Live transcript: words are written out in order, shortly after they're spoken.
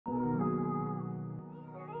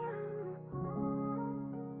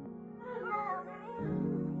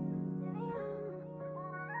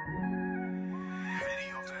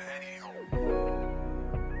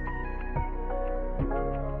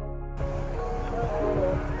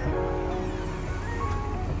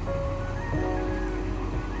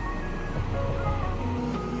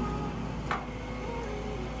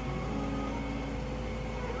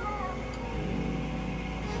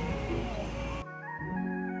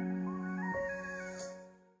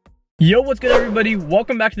Yo, what's good everybody?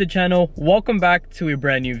 Welcome back to the channel. Welcome back to a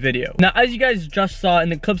brand new video. Now, as you guys just saw in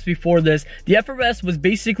the clips before this, the FRS was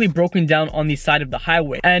basically broken down on the side of the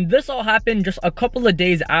highway. And this all happened just a couple of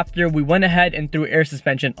days after we went ahead and threw air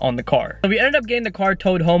suspension on the car. So we ended up getting the car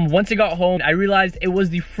towed home. Once it got home, I realized it was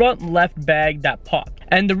the front left bag that popped.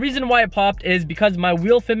 And the reason why it popped is because my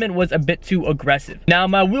wheel fitment was a bit too aggressive. Now,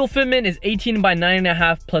 my wheel fitment is 18 by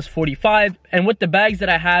 9.5 plus 45. And with the bags that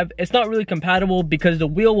I have, it's not really compatible because the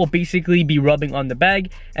wheel will basically be rubbing on the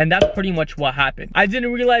bag. And that's pretty much what happened. I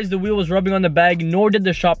didn't realize the wheel was rubbing on the bag, nor did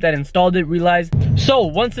the shop that installed it realize. So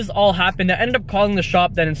once this all happened, I ended up calling the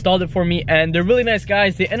shop that installed it for me. And they're really nice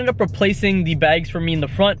guys. They ended up replacing the bags for me in the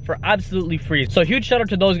front for absolutely free. So huge shout out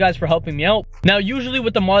to those guys for helping me out. Now, usually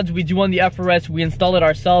with the mods we do on the FRS, we install it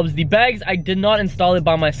ourselves. The bags, I did not install it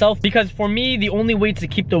by myself because for me, the only way to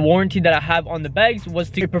keep the warranty that I have on the bags was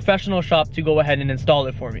to a professional shop to go ahead and install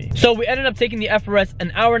it for me. So we ended up taking the FRS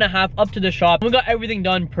an hour and a half up to the shop. We got everything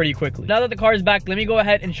done pretty quickly. Now that the car is back, let me go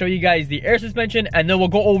ahead and show you guys the air suspension, and then we'll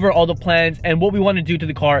go over all the plans and what we want to do to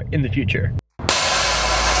the car in the future.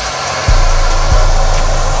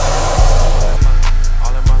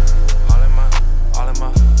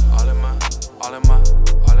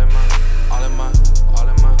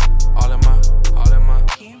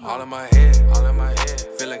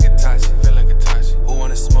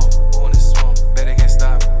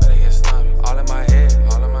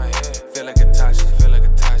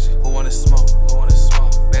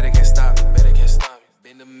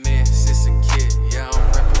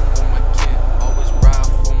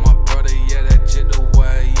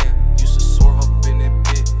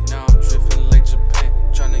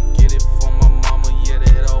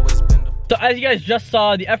 So as you guys just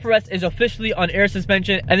saw, the FRS is officially on air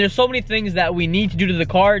suspension, and there's so many things that we need to do to the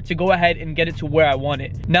car to go ahead and get it to where I want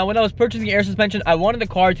it. Now, when I was purchasing air suspension, I wanted the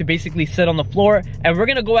car to basically sit on the floor, and we're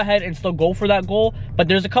gonna go ahead and still go for that goal, but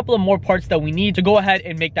there's a couple of more parts that we need to go ahead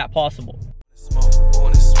and make that possible.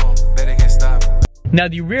 Now,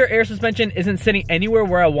 the rear air suspension isn't sitting anywhere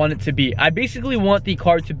where I want it to be. I basically want the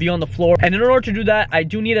car to be on the floor, and in order to do that, I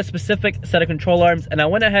do need a specific set of control arms, and I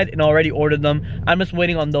went ahead and already ordered them. I'm just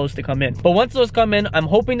waiting on those to come in. But once those come in, I'm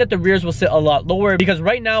hoping that the rears will sit a lot lower because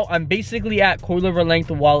right now, I'm basically at coilover length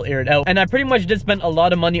while aired out. And I pretty much did spend a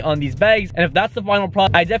lot of money on these bags, and if that's the final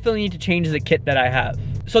product, I definitely need to change the kit that I have.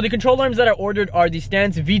 So the control arms that I ordered are the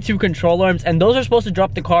Stance V2 control arms, and those are supposed to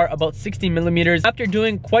drop the car about 60 millimeters. After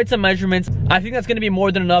doing quite some measurements, I think that's going to be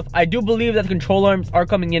more than enough. I do believe that the control arms are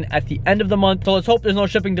coming in at the end of the month, so let's hope there's no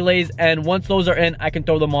shipping delays, and once those are in, I can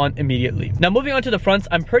throw them on immediately. Now, moving on to the fronts,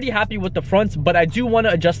 I'm pretty happy with the fronts, but I do want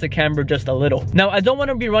to adjust the camber just a little. Now, I don't want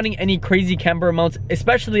to be running any crazy camber amounts,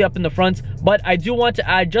 especially up in the fronts, but I do want to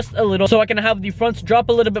add just a little so I can have the fronts drop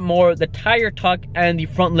a little bit more, the tire tuck, and the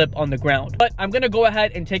front lip on the ground. But I'm going to go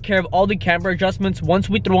ahead and take care of all the camber adjustments once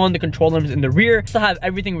we throw on the control arms in the rear to have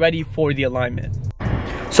everything ready for the alignment.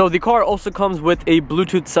 So the car also comes with a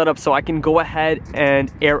Bluetooth setup, so I can go ahead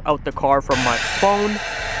and air out the car from my phone.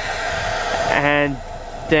 And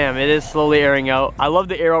damn, it is slowly airing out. I love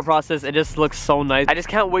the Aero process. It just looks so nice. I just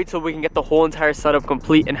can't wait till we can get the whole entire setup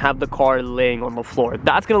complete and have the car laying on the floor.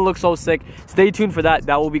 That's gonna look so sick. Stay tuned for that.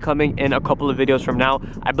 That will be coming in a couple of videos from now.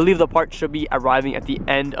 I believe the part should be arriving at the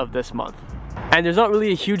end of this month. And there's not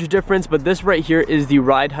really a huge difference, but this right here is the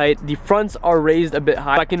ride height. The fronts are raised a bit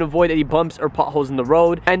high, so I can avoid any bumps or potholes in the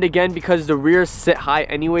road. And again, because the rears sit high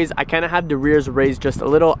anyways, I kind of have the rears raised just a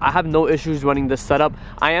little. I have no issues running this setup.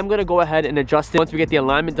 I am going to go ahead and adjust it once we get the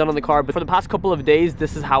alignment done on the car, but for the past couple of days,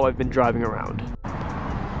 this is how I've been driving around.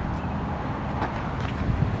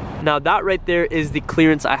 Now that right there is the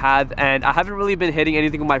clearance I have, and I haven't really been hitting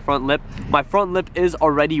anything with my front lip. My front lip is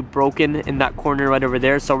already broken in that corner right over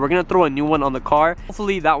there, so we're gonna throw a new one on the car.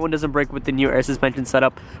 Hopefully that one doesn't break with the new air suspension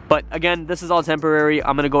setup, but again, this is all temporary.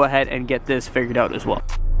 I'm gonna go ahead and get this figured out as well.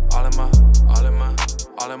 All in my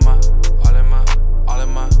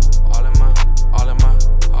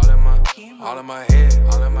head,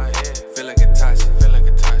 feel like a touch,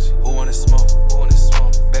 who wanna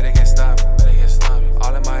smoke, better can't stop me,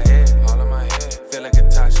 all in my head, feel like a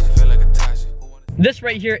touch, This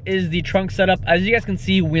right here is the trunk setup. As you guys can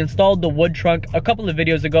see, we installed the wood trunk a couple of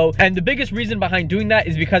videos ago, and the biggest reason behind doing that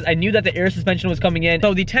is because I knew that the air suspension was coming in.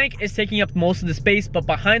 So the tank is taking up most of the space, but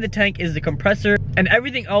behind the tank is the compressor, and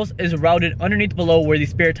everything else is routed underneath below where the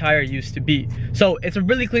spare tire used to be. So it's a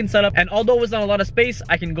really clean setup, and although it's not a lot of space,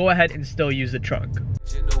 I can go ahead and still use the trunk.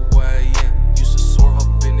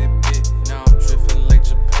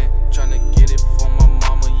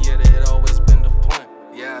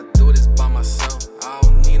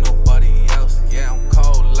 I'm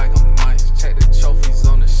cold like I'm ice. Check the trophies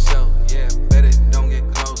on the shelf. Yeah, bet it don't get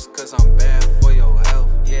close, cause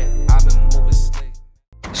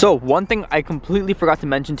So one thing I completely forgot to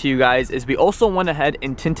mention to you guys is we also went ahead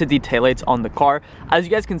and tinted the taillights on the car. As you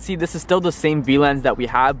guys can see, this is still the same V-Lens that we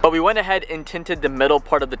have, but we went ahead and tinted the middle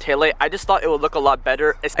part of the taillight. I just thought it would look a lot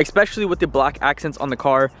better, especially with the black accents on the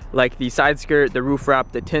car, like the side skirt, the roof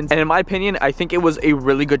wrap, the tints. And in my opinion, I think it was a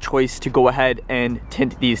really good choice to go ahead and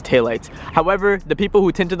tint these taillights. However, the people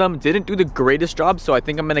who tinted them didn't do the greatest job, so I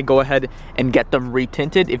think I'm gonna go ahead and get them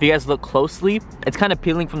retinted. If you guys look closely, it's kind of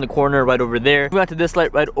peeling from the corner right over there. We got to this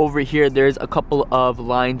light right over here, there's a couple of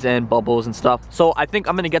lines and bubbles and stuff, so I think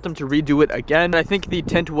I'm gonna get them to redo it again. I think the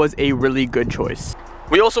tint was a really good choice.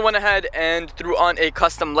 We also went ahead and threw on a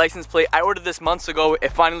custom license plate. I ordered this months ago,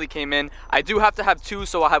 it finally came in. I do have to have two,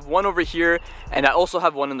 so I have one over here and I also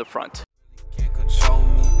have one in the front. Can't control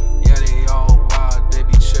me. Yeah, they all wild, they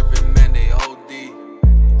be tripping, man, they OD.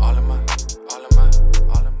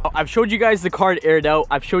 I've showed you guys the car aired out.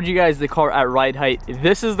 I've showed you guys the car at ride height.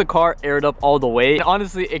 This is the car aired up all the way. And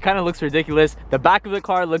honestly, it kind of looks ridiculous. The back of the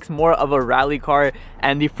car looks more of a rally car,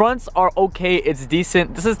 and the fronts are okay. It's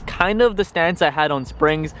decent. This is kind of the stance I had on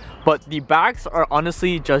springs, but the backs are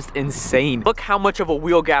honestly just insane. Look how much of a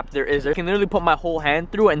wheel gap there is. I can literally put my whole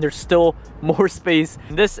hand through and there's still more space.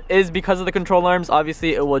 This is because of the control arms.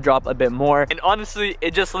 Obviously, it will drop a bit more. And honestly,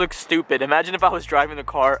 it just looks stupid. Imagine if I was driving the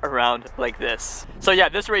car around like this. So yeah,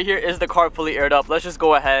 this right here is the car fully aired up. Let's just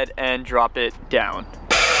go ahead and drop it down.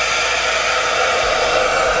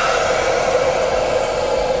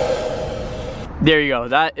 There you go,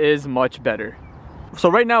 that is much better. So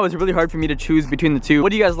right now it's really hard for me to choose between the two.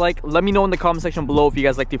 What do you guys like? Let me know in the comment section below if you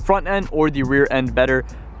guys like the front end or the rear end better.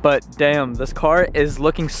 But damn, this car is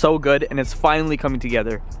looking so good and it's finally coming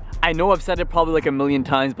together. I know I've said it probably like a million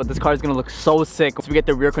times, but this car is gonna look so sick once we get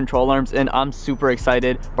the rear control arms in. I'm super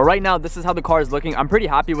excited. But right now, this is how the car is looking. I'm pretty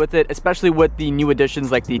happy with it, especially with the new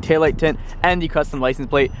additions like the taillight tint and the custom license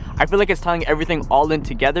plate. I feel like it's tying everything all in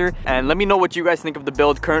together. And let me know what you guys think of the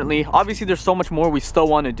build currently. Obviously, there's so much more we still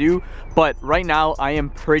want to do, but right now, I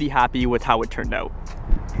am pretty happy with how it turned out.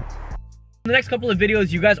 In the next couple of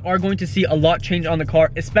videos, you guys are going to see a lot change on the car,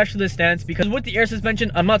 especially the stance, because with the air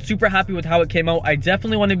suspension, I'm not super happy with how it came out. I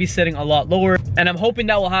definitely want to be sitting a lot lower, and I'm hoping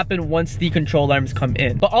that will happen once the control arms come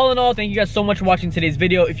in. But all in all, thank you guys so much for watching today's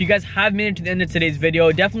video. If you guys have made it to the end of today's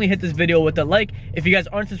video, definitely hit this video with a like. If you guys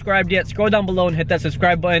aren't subscribed yet, scroll down below and hit that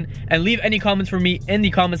subscribe button, and leave any comments for me in the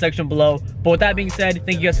comment section below. But with that being said,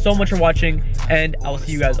 thank you guys so much for watching, and I will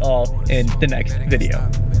see you guys all in the next video.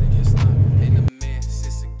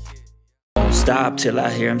 Stop till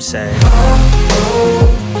I hear him say,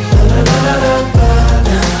 oh, oh, la, la, la, la, la.